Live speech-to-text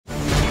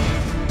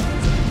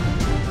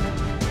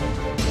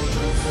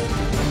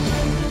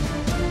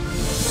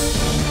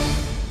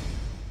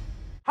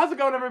How's it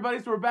going, everybody?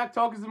 So we're back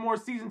talking some more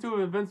Season 2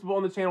 of Invincible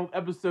on the channel with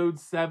Episode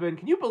 7.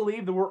 Can you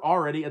believe that we're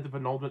already at the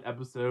penultimate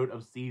episode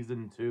of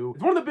Season 2?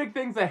 It's one of the big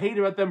things I hate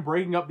about them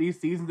breaking up these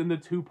seasons into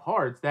two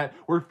parts, that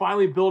we're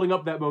finally building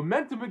up that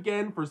momentum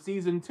again for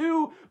Season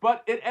 2,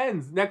 but it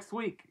ends next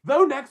week.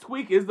 Though next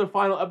week is the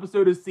final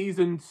episode of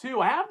Season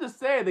 2, I have to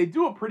say they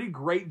do a pretty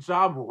great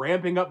job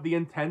ramping up the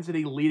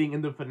intensity leading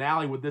into the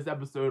finale with this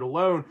episode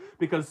alone,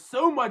 because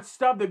so much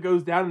stuff that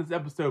goes down in this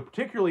episode,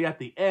 particularly at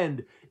the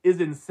end,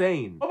 is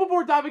insane. But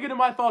before diving into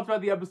my thoughts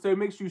about the episode,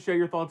 make sure you share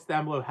your thoughts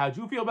down below. How'd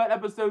you feel about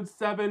episode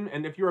 7?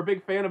 And if you're a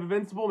big fan of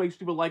Invincible, make sure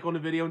you leave a like on the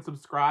video and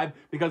subscribe,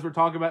 because we're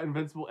talking about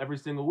Invincible every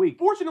single week.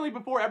 Fortunately,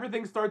 before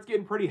everything starts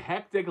getting pretty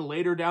hectic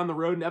later down the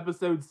road in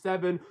episode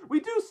 7, we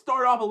do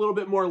start off a little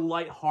bit more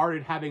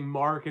lighthearted, having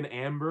Mark and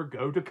Amber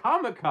go to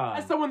Comic-Con.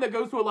 As someone that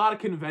goes to a lot of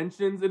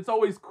conventions, it's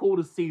always cool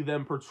to see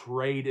them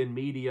portrayed in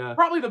media.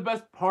 Probably the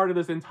best part of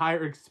this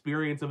entire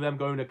experience of them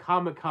going to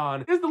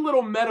Comic-Con is the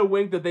little meta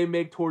wink that they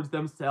make towards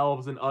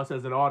themselves and us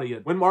as an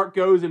audience. When Mark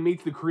goes and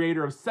meets the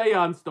creator of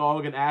Seance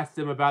Dog and asks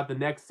him about the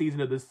next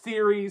season of the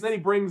series, then he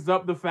brings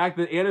up the fact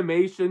that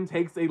animation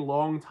takes a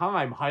long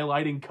time,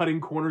 highlighting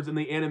cutting corners in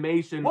the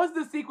animation. Was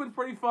this sequence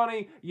pretty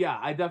funny? Yeah,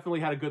 I definitely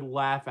had a good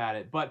laugh at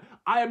it, but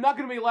I am not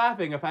going to be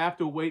laughing if I have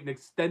to wait an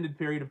extended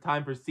period of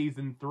time for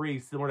Season 3,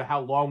 similar to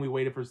how long we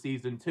waited for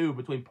Season 2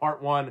 between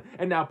Part 1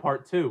 and now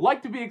Part 2.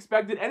 Like to be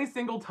expected, any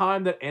single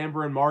time that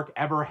Amber and Mark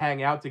ever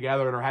hang out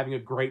together and are having a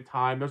great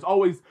time, there's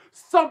always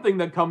something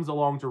that comes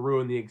along to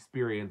ruin the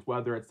experience,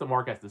 whether it's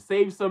Mark has to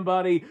save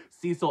somebody,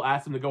 Cecil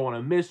asks him to go on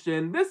a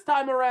mission. This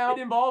time around,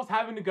 it involves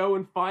having to go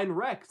and find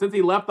Rex, since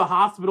he left the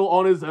hospital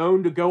on his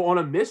own to go on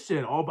a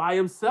mission all by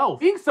himself.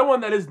 Being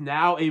someone that is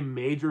now a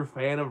major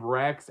fan of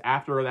Rex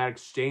after that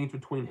exchange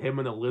between him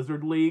and the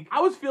Lizard League,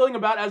 I was feeling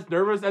about as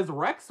nervous as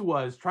Rex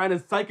was, trying to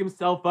psych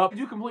himself up.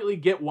 You completely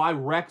get why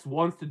Rex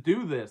wants to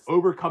do this,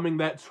 overcoming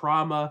that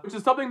trauma, which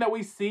is something that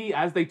we see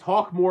as they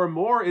talk more and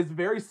more is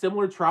very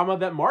similar trauma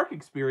that Mark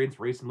experienced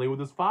recently with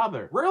his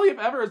father. Rarely, if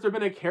ever, has there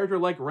been a character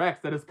like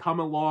Rex that has come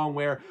along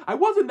where I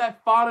wasn't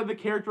that fond of the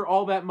character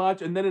all that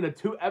much, and then in a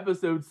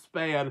 2-episode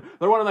span,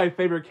 they're one of my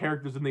favorite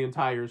characters in the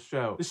entire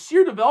show. The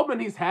sheer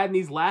development he's had in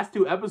these last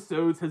 2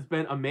 episodes has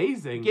been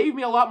amazing. It gave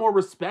me a lot more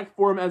respect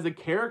for him as a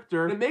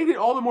character, and it made it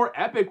all the more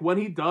epic when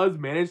he does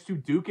manage to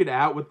duke it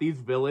out with these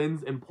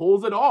villains and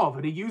pulls it off,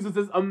 and he uses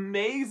this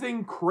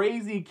amazing,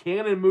 crazy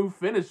cannon move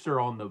finisher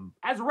on them.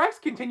 As Rex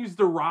continues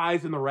to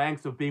rise in the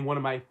ranks of being one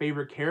of my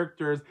favorite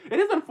characters, it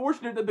is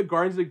unfortunate that the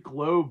Guardians of the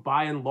Globe,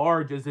 by and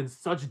large, is in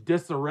such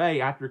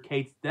disarray after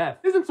Kate's death.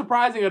 It isn't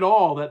surprising at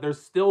all that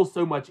there's still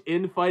so much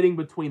infighting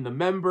between the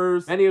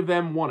members. Many of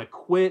them want to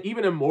quit.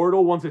 Even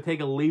Immortal wants to take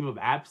a leave of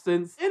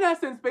absence. In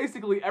essence,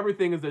 basically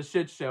everything is a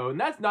shit show, and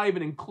that's not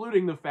even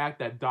including the fact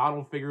that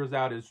Donald figures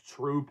out his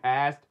true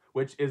past,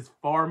 which is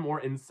far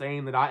more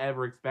insane than I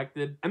ever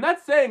expected. And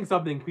that's saying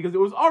something, because it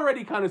was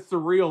already kind of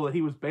surreal that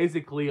he was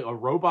basically a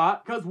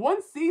robot. Because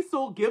once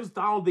Cecil gives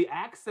Donald the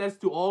access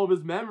to all of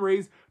his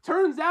memories,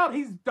 turns out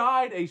he's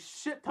died a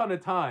shit ton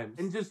of times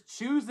and just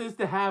chooses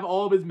to have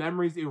all of his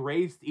memories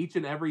erased each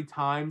and every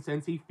time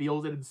since he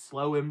feels it'd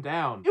slow him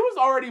down. It was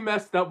already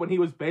messed up when he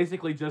was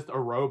basically just a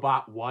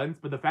robot once,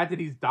 but the fact that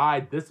he's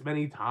died this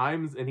many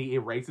times and he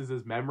erases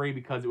his memory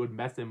because it would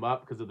mess him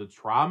up because of the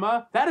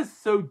trauma, that is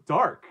so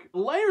dark.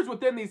 Layers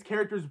within these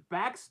characters'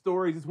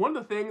 backstories is one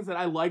of the things that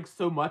I like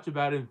so much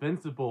about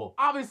Invincible.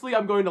 Obviously,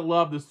 I'm going to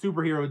love the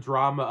superhero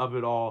drama of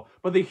it all,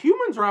 but the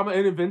human drama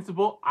in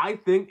Invincible, I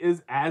think,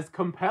 is as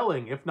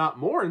compelling, if not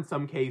more in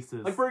some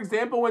cases. Like, for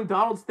example, when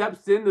Donald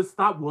steps in to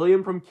stop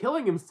William from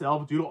killing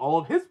himself due to all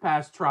of his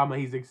past trauma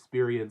he's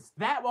experienced.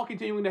 That, while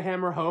continuing to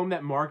hammer home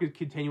that Mark is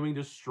continuing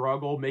to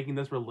struggle making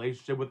this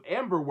relationship with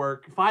Amber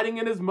work, fighting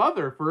in his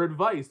mother for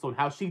advice on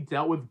how she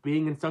dealt with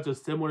being in such a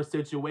similar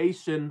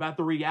situation, about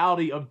the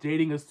reality of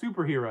dating a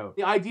superhero.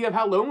 The idea of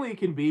how lonely it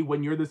can be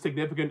when you're the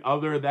significant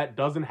other that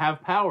doesn't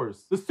have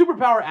powers. The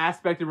superpower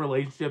aspect in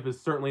relationship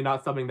is certainly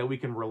not something that we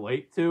can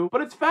relate to,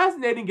 but it's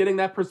fascinating getting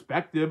that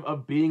perspective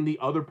of being the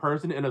other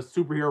person in a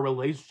superhero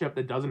relationship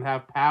that doesn't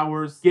have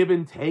powers, give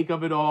and take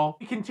of it all.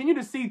 We continue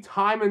to see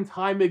time and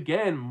time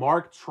again,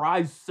 Mark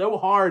tries so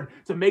hard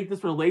to make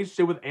this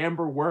relationship with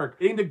Amber work,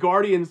 getting the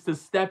Guardians to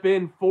step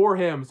in for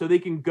him so they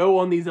can go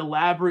on these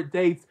elaborate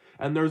dates,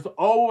 and there's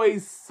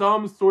always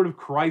some sort of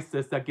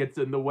crisis that gets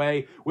in the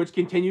way, which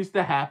continues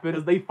to happen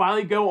as they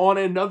finally go on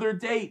another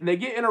date, and they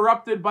get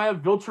interrupted by a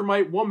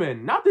Viltrumite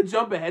woman. Not to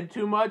jump ahead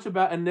too much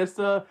about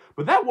Anissa,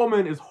 but that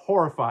woman is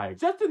horrifying.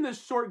 Just in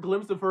this short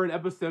glimpse of her in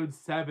episode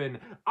 7,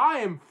 I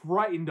am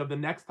frightened of the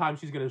next time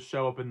she's going to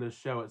show up in this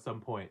show at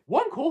some point.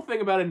 One cool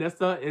thing about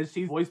Anissa is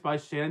she's voiced by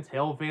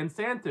Chantel Van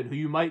Santen, who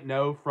you might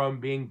know from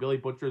being Billy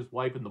Butcher's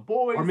wife in The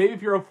Boys, or maybe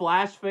if you're a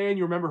Flash fan,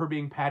 you remember her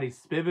being Patty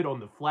Spivot on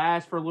The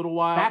Flash for a little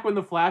while. Back when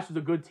The Flash was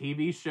a good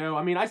TV show.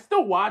 I mean, I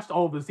still watched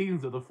all of the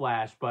seasons of The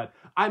Flash, but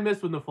I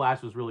miss when The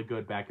Flash was really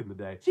good back in the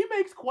day. She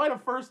makes quite a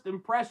first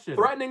impression,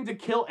 threatening to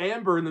kill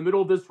Amber in the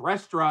middle of this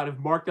restaurant if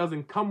Mark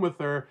doesn't come with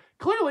her,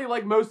 Clearly,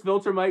 like most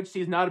Viltrumites,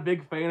 she's not a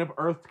big fan of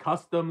Earth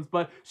customs,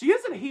 but she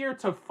isn't here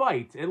to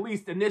fight, at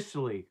least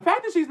initially. The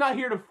fact that she's not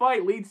here to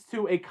fight leads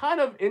to a kind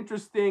of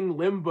interesting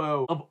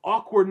limbo of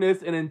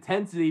awkwardness and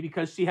intensity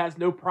because she has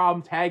no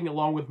problem tagging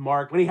along with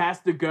Mark when he has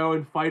to go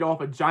and fight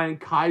off a giant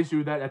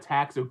kaiju that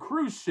attacks a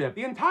cruise ship.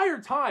 The entire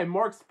time,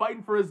 Mark's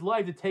fighting for his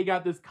life to take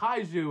out this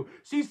kaiju.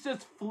 She's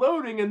just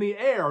floating in the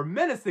air,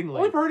 menacingly.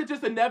 Only for her to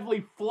just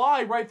inevitably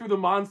fly right through the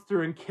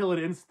monster and kill it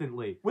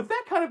instantly. With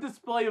that kind of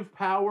display of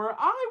power,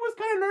 I was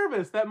kind of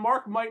nervous that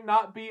Mark might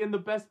not be in the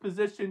best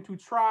position to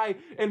try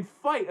and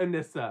fight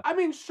Anissa. I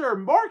mean, sure,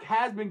 Mark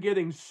has been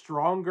getting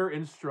stronger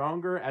and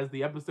stronger as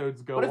the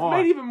episodes go on, but it's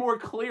made even more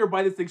clear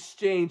by this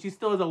exchange he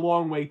still has a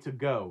long way to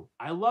go.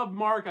 I love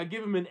Mark. I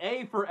give him an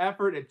A for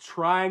effort at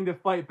trying to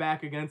fight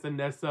back against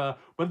Anissa,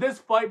 but this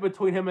fight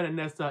between him and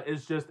Anissa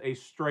is just a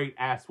straight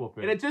ass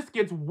whooping. And it just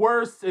gets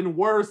worse and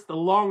worse the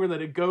longer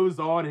that it goes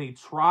on and he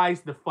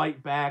tries to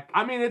fight back.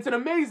 I mean, it's an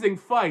amazing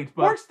fight,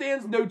 but Mark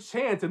stands no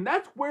chance, and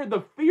that's where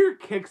the fear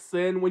kicks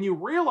in when you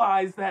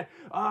realize that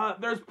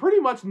there's pretty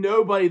much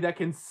nobody that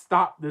can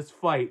stop this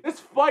fight. This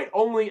fight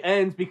only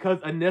ends because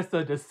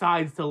Anissa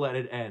decides to let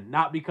it end,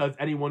 not because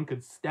anyone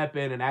could step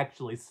in and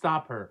actually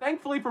stop her.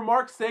 Thankfully for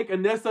Mark's sake,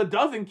 Anissa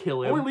doesn't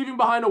kill him, only leaving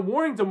behind a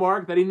warning to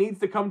Mark that he needs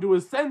to come to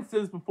his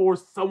senses before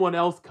someone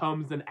else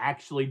comes and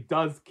actually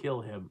does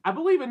kill him. I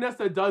believe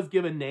Anissa does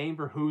give a name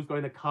for who's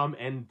going to come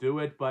and do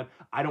it, but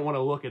I don't want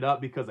to look it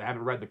up because I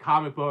haven't read the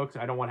comic books.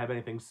 I don't want to have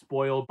anything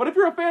spoiled. But if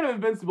you're a fan of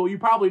Invincible, you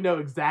probably know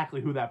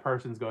exactly who that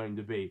person's going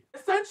to be.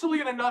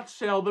 Essentially, in a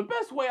nutshell, the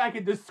best way I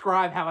could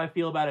describe how I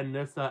feel about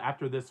Anissa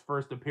after this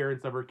first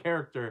appearance of her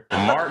character.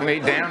 Mark me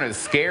down as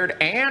scared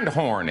and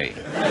horny.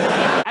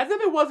 As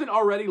if it wasn't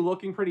already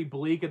looking pretty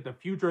bleak at the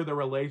future of the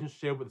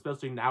relationship,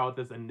 especially now with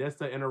this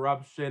Anissa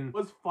interruption,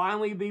 was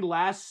finally the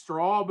last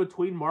straw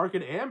between Mark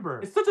and Amber.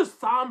 It's such a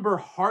somber,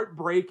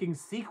 heartbreaking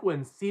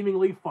sequence,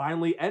 seemingly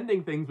finally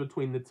ending things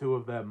between the two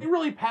of them. They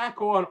really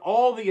pack on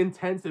all the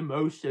intense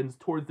emotions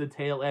towards the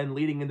tail end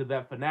leading into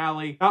that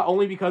finale, not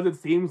only because it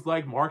seems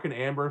like Mark and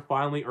Amber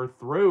finally are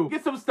through.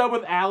 Get some stuff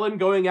with Alan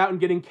going out and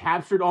getting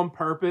captured on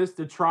purpose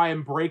to try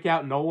and break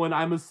out Nolan,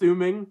 I'm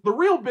assuming. The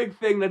real big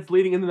thing that's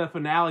leading into the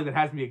finale that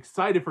has me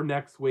excited for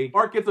next week,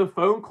 Mark gets a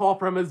phone call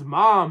from his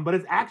mom, but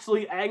it's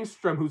actually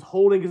Angstrom who's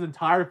holding his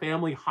entire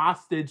family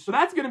hostage. So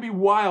that's gonna be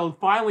wild,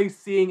 finally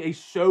seeing a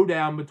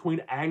showdown between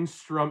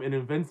Angstrom and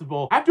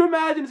Invincible. I have to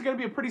imagine it's gonna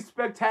be a pretty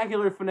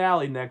spectacular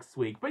finale next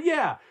week. But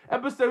yeah,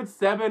 episode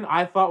 7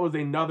 I thought was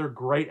another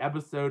great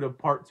episode of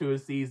part 2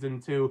 of season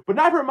 2. But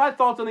now I've heard my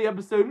thoughts on the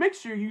episode. Make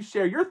sure you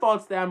share your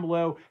thoughts down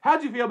below.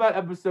 How'd you feel about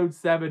episode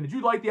 7? Did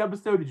you like the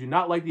episode? Did you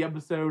not like the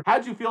episode?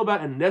 How'd you feel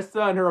about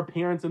Anissa and her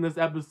appearance in this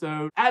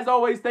episode? As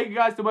always, thank you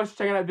guys so much for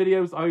checking out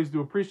videos. I always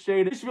do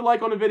appreciate it. Make sure you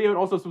like on the video and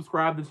also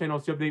subscribe to the channel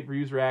to update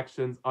reviews,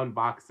 reactions,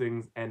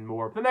 unboxings, and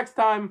more. For the next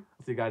time,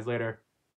 I'll see you guys later.